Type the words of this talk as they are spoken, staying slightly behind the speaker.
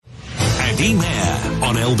Eddie Mair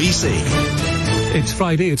on LBC. It's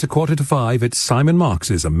Friday, it's 4:45, it's Simon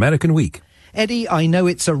Marks's American Week. Eddie, I know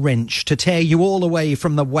it's a wrench to tear you all away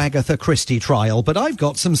from the Wagatha Christie trial, but I've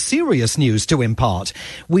got some serious news to impart.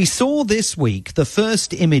 We saw this week the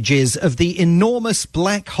first images of the enormous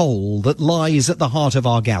black hole that lies at the heart of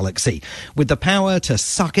our galaxy, with the power to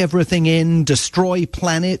suck everything in, destroy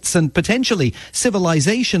planets and potentially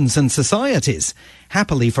civilizations and societies.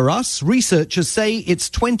 Happily for us, researchers say it's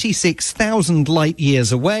 26,000 light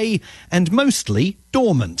years away and mostly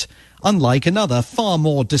dormant, unlike another far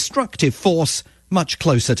more destructive force much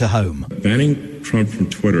closer to home. Banning Trump from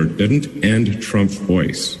Twitter didn't end Trump's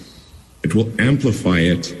voice. It will amplify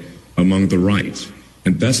it among the right.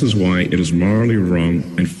 And this is why it is morally wrong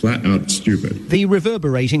and flat out stupid. The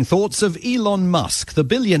reverberating thoughts of Elon Musk, the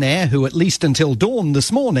billionaire who, at least until dawn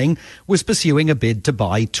this morning, was pursuing a bid to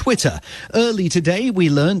buy Twitter. Early today, we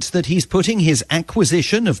learnt that he's putting his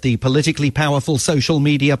acquisition of the politically powerful social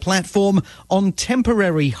media platform on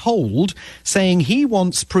temporary hold, saying he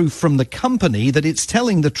wants proof from the company that it's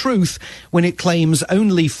telling the truth when it claims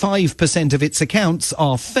only 5% of its accounts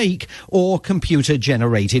are fake or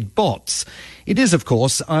computer-generated bots. It is, of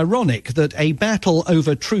course, ironic that a battle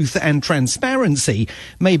over truth and transparency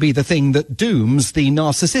may be the thing that dooms the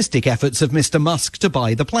narcissistic efforts of Mr. Musk to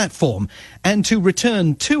buy the platform and to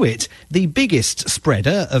return to it the biggest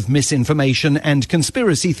spreader of misinformation and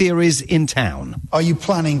conspiracy theories in town. Are you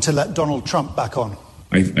planning to let Donald Trump back on?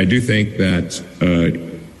 I do think that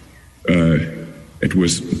it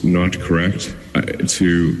was not correct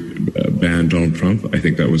to ban Donald Trump. I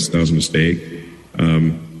think that was a mistake.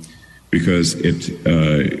 Because it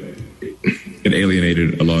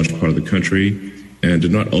alienated a large part of the country and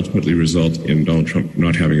did not ultimately result in Donald Trump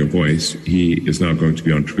not having a voice. He is now going to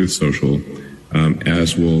be on Truth Social,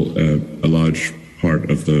 as will a large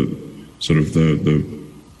part of the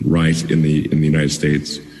right in the United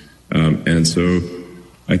States. And so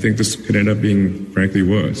I think this could end up being, frankly,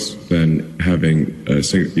 worse than having a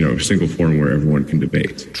single forum where everyone can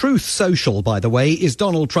debate. Truth Social, by the way, is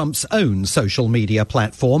Donald Trump's own social media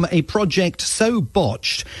platform, a project so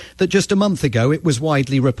botched that just a month ago it was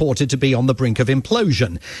widely reported to be on the brink of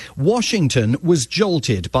implosion. Washington was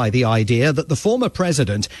jolted by the idea that the former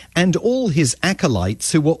president and all his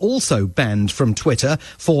acolytes, who were also banned from Twitter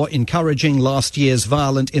for encouraging last year's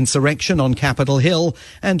violent insurrection on Capitol Hill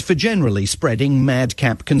and for generally spreading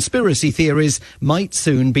madcap conspiracy theories, might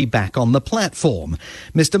soon be back on the platform.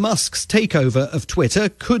 Mr. Musk's takeover of Twitter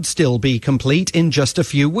could still be complete in just a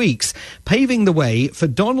few weeks, paving the way for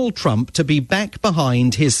Donald Trump to be back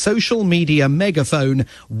behind his social media megaphone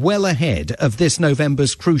well ahead of this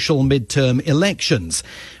November's crucial midterm elections.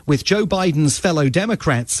 With Joe Biden's fellow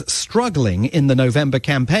Democrats struggling in the November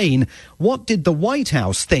campaign, what did the White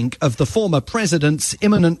House think of the former president's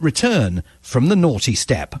imminent return from the naughty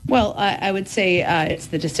step? Well, I would say it's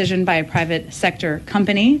the decision by a private sector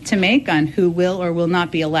company to make on who will or will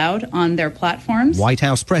not be allowed on their platforms. White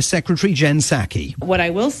House Press Secretary Jen Psaki. What I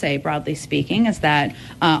will say, broadly speaking, is that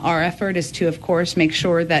our effort is to, of course, make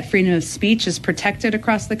sure that freedom of speech is protected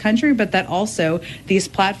across the country, but that also these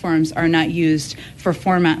platforms are not used for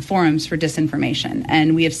forums for disinformation.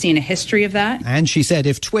 And we have seen a history of that. And she said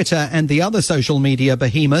if Twitter and the other social media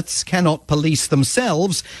behemoths cannot police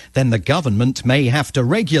themselves, then the government may have to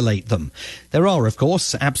regulate them. There are, of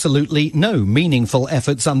course, absolutely no meaningful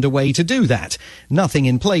efforts underway to do that. Nothing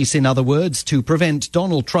in place, in other words, to prevent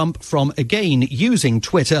Donald Trump from again using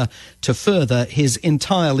Twitter to further his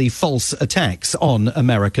entirely false attacks on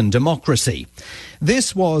American democracy.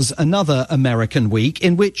 This was another American week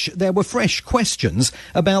in which there were fresh questions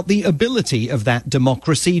about the ability of that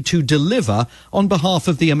democracy to deliver on behalf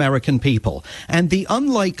of the American people. And the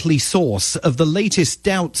unlikely source of the latest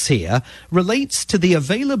doubts here relates to the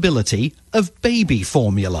availability of baby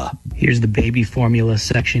formula. Here's the baby formula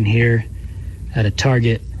section here at a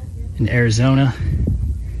Target in Arizona.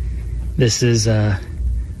 This is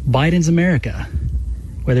Biden's America,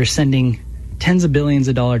 where they're sending tens of billions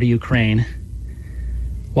of dollars to Ukraine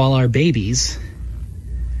while our babies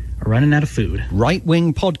are running out of food.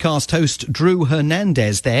 Right-wing podcast host Drew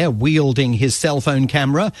Hernandez there wielding his cell phone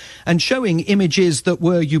camera and showing images that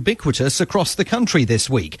were ubiquitous across the country this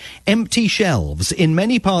week. Empty shelves in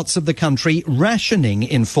many parts of the country, rationing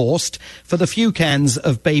enforced for the few cans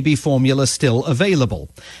of baby formula still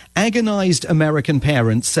available. Agonized American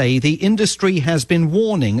parents say the industry has been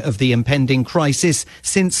warning of the impending crisis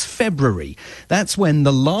since February. That's when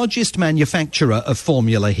the largest manufacturer of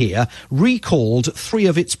formula here recalled 3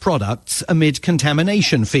 of its products products amid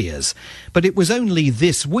contamination fears. But it was only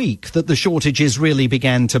this week that the shortages really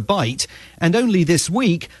began to bite, and only this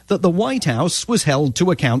week that the White House was held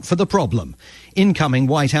to account for the problem. Incoming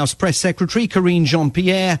White House Press Secretary Karine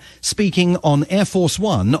Jean-Pierre speaking on Air Force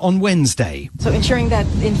One on Wednesday. So ensuring that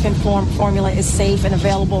infant formula is safe and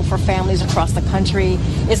available for families across the country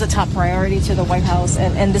is a top priority to the White House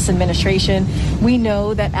and this administration. We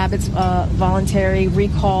know that Abbott's voluntary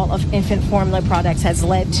recall of infant formula products has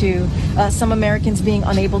led to some Americans being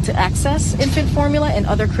unable to access infant formula and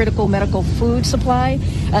other critical medical food supply.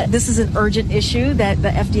 This is an urgent issue that the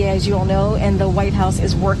FDA, as you all know, and the White House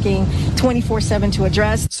is working 24/7 to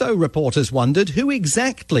address. So reporters wondered who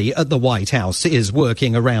exactly at the White House is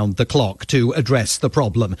working around the clock to address the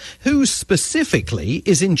problem. Who specifically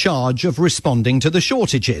is in charge of responding to the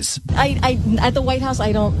shortages? At the White House,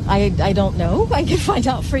 I don't know. I can find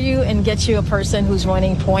out for you and get you a person who's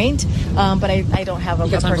running point, but I don't have a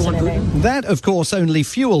person in there. That, of course, only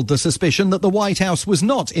fueled the suspicion that the White House was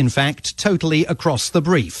not, in fact, totally across the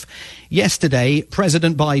brief. Yesterday,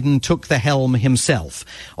 President Biden took the helm himself.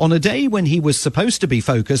 On a day when he was supposed to be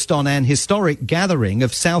focused on an historic gathering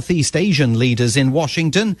of Southeast Asian leaders in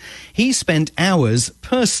Washington, he spent hours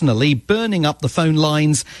personally burning up the phone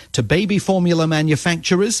lines to baby formula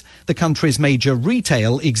manufacturers, the country's major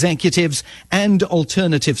retail executives, and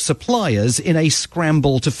alternative suppliers in a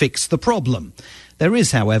scramble to fix the problem. There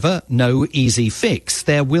is, however, no easy fix.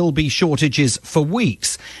 There will be shortages for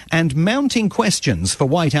weeks and mounting questions for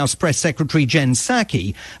White House Press Secretary Jen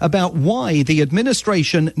Psaki about why the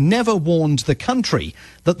administration never warned the country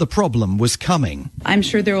that the problem was coming. I'm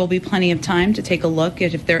sure there will be plenty of time to take a look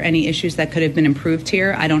at if there are any issues that could have been improved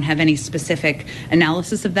here. I don't have any specific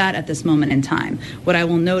analysis of that at this moment in time. What I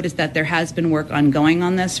will note is that there has been work ongoing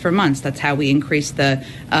on this for months. That's how we increase the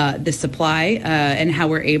supply and how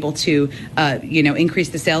we're able to, increase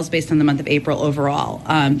the sales based on the month of April overall.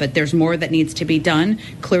 But there's more that needs to be done.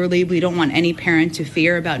 Clearly, we don't want any parent to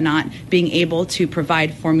fear about not being able to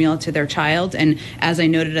provide formula to their child. And as I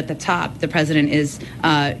noted at the top, the president is,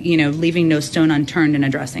 leaving no stone unturned in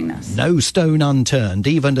addressing this. No stone unturned,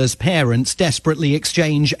 even as parents desperately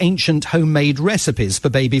exchange ancient homemade recipes for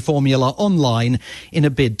baby formula online in a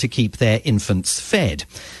bid to keep their infants fed.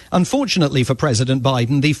 Unfortunately for President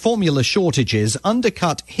Biden, the formula shortages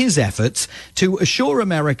undercut his efforts to assure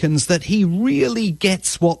Americans that he really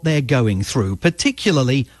gets what they're going through,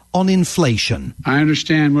 particularly on inflation. I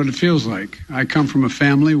understand what it feels like. I come from a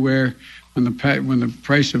family where when the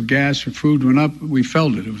price of gas or food went up, we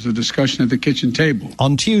felt it. It was a discussion at the kitchen table.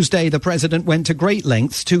 On Tuesday, the president went to great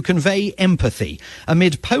lengths to convey empathy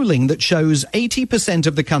amid polling that shows 80%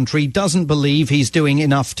 of the country doesn't believe he's doing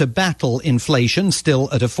enough to battle inflation, still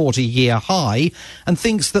at a 40-year high, and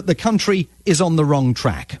thinks that the country is on the wrong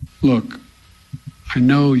track. Look, I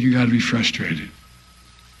know you got to be frustrated.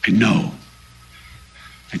 I know.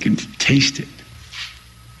 I can taste it.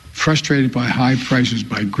 Frustrated by high prices,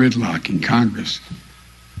 by gridlock in Congress,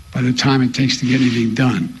 by the time it takes to get anything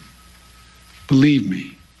done. Believe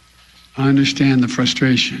me, I understand the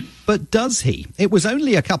frustration. But does he? It was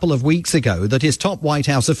only a couple of weeks ago that his top White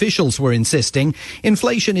House officials were insisting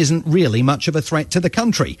inflation isn't really much of a threat to the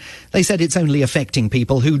country. They said it's only affecting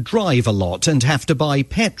people who drive a lot and have to buy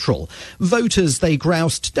petrol. Voters, they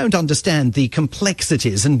groused, don't understand the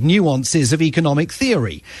complexities and nuances of economic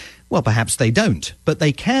theory. Well, perhaps they don't, but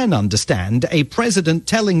they can understand a president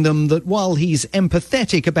telling them that while he's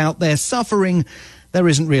empathetic about their suffering, there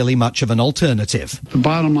isn't really much of an alternative. The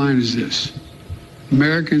bottom line is this.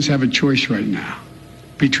 Americans have a choice right now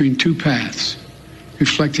between two paths,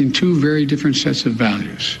 reflecting two very different sets of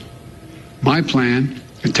values. My plan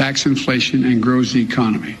attacks inflation and grows the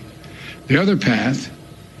economy. The other path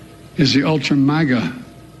is the ultra MAGA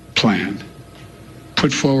plan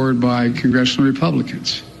put forward by congressional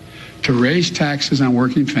Republicans to raise taxes on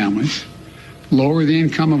working families, lower the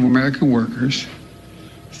income of American workers,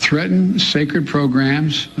 threaten sacred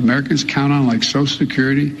programs Americans count on like Social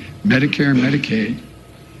Security, Medicare, and Medicaid,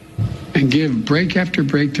 and give break after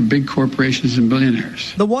break to big corporations and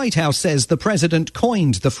billionaires. The White House says the president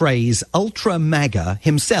coined the phrase ultra MAGA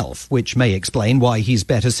himself, which may explain why he's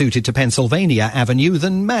better suited to Pennsylvania Avenue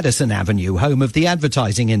than Madison Avenue, home of the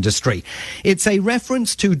advertising industry. It's a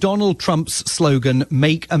reference to Donald Trump's slogan,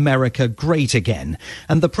 Make America Great Again.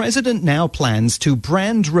 And the president now plans to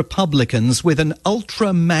brand Republicans with an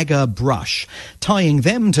ultra MAGA brush, tying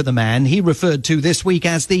them to the man he referred to this week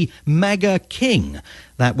as the MAGA King.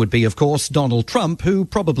 That would be, of course, Donald Trump, who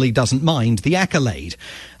probably doesn't mind the accolade.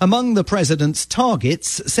 Among the president's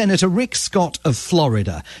targets, Senator Rick Scott of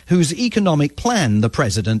Florida, whose economic plan the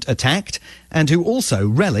president attacked and who also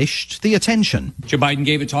relished the attention. Joe Biden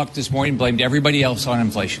gave a talk this morning, blamed everybody else on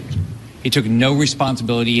inflation. He took no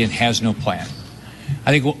responsibility and has no plan. I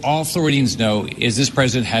think what all Floridians know is this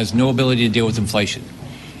president has no ability to deal with inflation.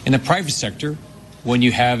 In the private sector, when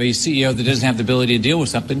you have a CEO that doesn't have the ability to deal with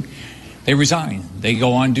something, they resign. They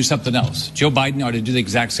go on and do something else. Joe Biden ought to do the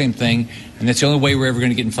exact same thing, and that's the only way we're ever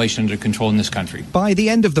going to get inflation under control in this country. By the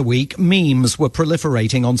end of the week, memes were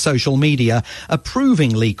proliferating on social media,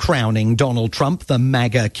 approvingly crowning Donald Trump the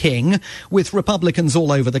MAGA king, with Republicans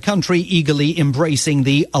all over the country eagerly embracing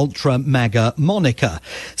the ultra-MAGA moniker.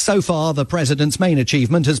 So far, the president's main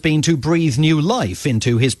achievement has been to breathe new life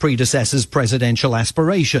into his predecessor's presidential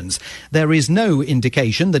aspirations. There is no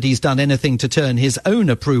indication that he's done anything to turn his own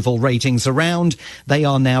approval ratings around. They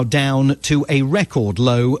are now down to a record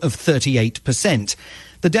low of 38%.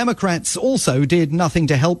 The Democrats also did nothing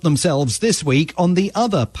to help themselves this week on the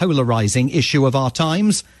other polarizing issue of our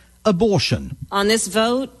times, abortion. On this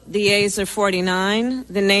vote, the yeas are 49,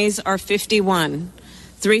 the nays are 51.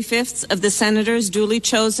 3/5 of the senators duly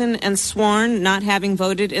chosen and sworn not having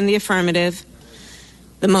voted in the affirmative.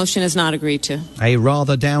 The motion is not agreed to. A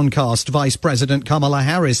rather downcast Vice President Kamala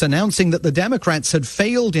Harris announcing that the Democrats had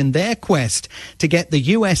failed in their quest to get the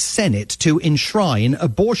U.S. Senate to enshrine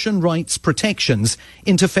abortion rights protections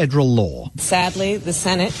into federal law. Sadly, the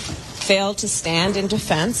Senate failed to stand in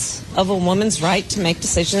defense of a woman's right to make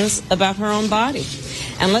decisions about her own body.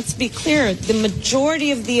 And let's be clear, the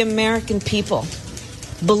majority of the American people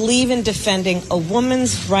believe in defending a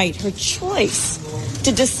woman's right, her choice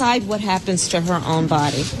to decide what happens to her own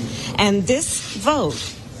body. And this vote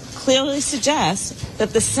clearly suggests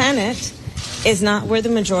that the Senate is not where the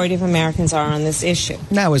majority of Americans are on this issue.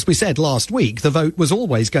 Now, as we said last week, the vote was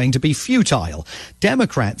always going to be futile.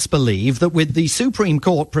 Democrats believe that with the Supreme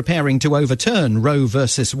Court preparing to overturn Roe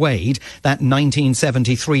versus Wade, that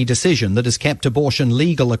 1973 decision that has kept abortion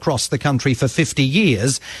legal across the country for 50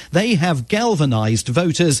 years, they have galvanized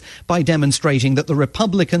voters by demonstrating that the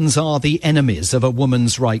Republicans are the enemies of a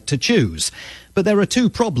woman's right to choose. But there are two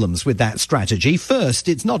problems with that strategy. First,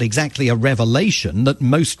 it's not exactly a revelation that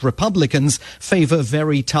most Republicans favour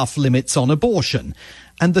very tough limits on abortion.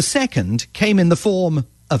 And the second came in the form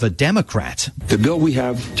of a Democrat. The bill we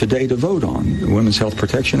have today to vote on, the Women's Health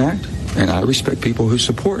Protection Act, and I respect people who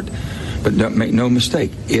support, but don't make no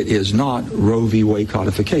mistake, it is not Roe v. Wade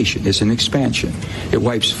codification. It's an expansion. It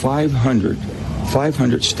wipes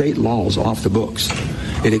 500 state laws off the books.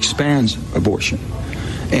 It expands abortion.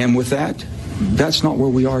 And with that, that's not where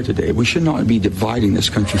we are today. We should not be dividing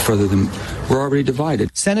this country further than we're already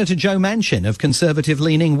divided. Senator Joe Manchin of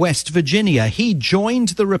conservative-leaning West Virginia, he joined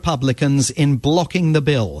the Republicans in blocking the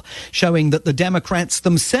bill, showing that the Democrats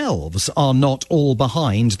themselves are not all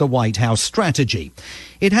behind the White House strategy.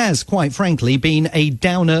 It has, quite frankly, been a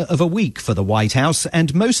downer of a week for the White House,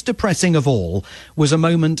 and most depressing of all was a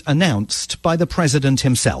moment announced by the president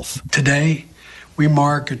himself. Today, we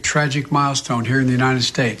mark a tragic milestone here in the United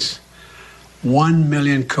States. 1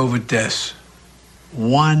 million COVID deaths,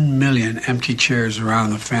 1 million empty chairs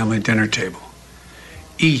around the family dinner table.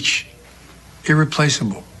 Each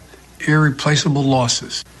irreplaceable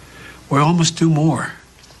losses. We all must do more.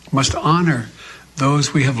 We must honor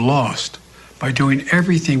those we have lost by doing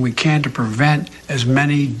everything we can to prevent as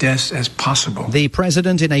many deaths as possible. The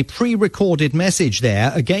president, in a pre-recorded message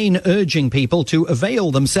there, again urging people to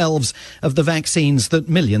avail themselves of the vaccines that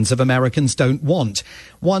millions of Americans don't want.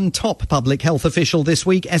 One top public health official this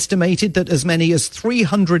week estimated that as many as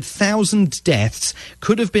 300,000 deaths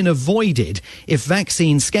could have been avoided if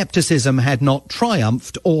vaccine skepticism had not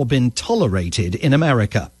triumphed or been tolerated in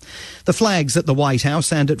America. The flags at the White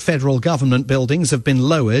House and at federal government buildings have been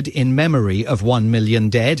lowered in memory of 1 million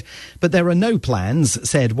dead, but there are no plans,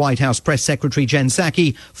 said White House Press Secretary Jen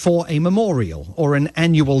Psaki, for a memorial or an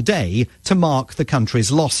annual day to mark the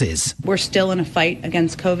country's losses. We're still in a fight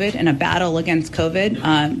against COVID, in a battle against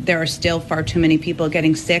COVID. There are still far too many people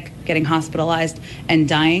getting sick, getting hospitalized, and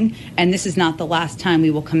dying, and this is not the last time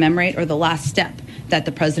we will commemorate or the last step that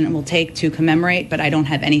the president will take to commemorate, but I don't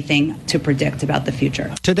have anything to predict about the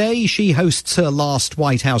future. Today, she hosts her last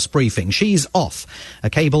White House briefing. She's off. A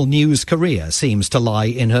cable news career seems to lie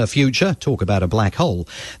in her future. Talk about a black hole.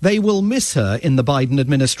 They will miss her in the Biden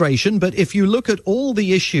administration, but if you look at all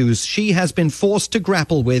the issues she has been forced to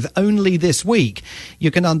grapple with only this week, you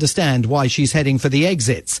can understand why she's heading for the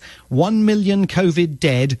exits. 1 million COVID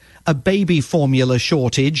dead, a baby formula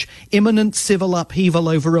shortage, imminent civil upheaval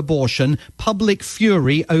over abortion, public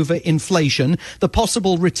fury over inflation, the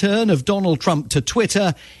possible return of Donald Trump to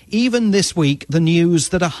Twitter. Even this week, the news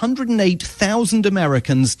that 108,000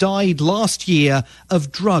 Americans died last year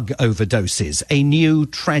of drug overdoses, a new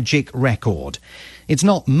tragic record. It's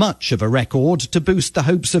not much of a record to boost the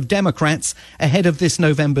hopes of Democrats ahead of this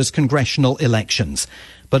November's congressional elections.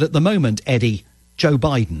 But at the moment, Eddie, Joe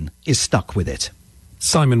Biden is stuck with it.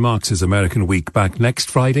 Simon Marks' American Week back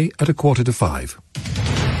next Friday at 4:45.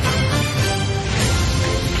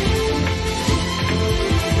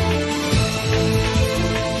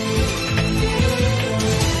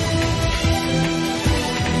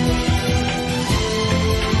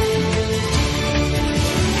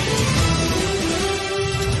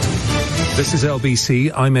 This is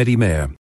LBC. I'm Eddie Mair.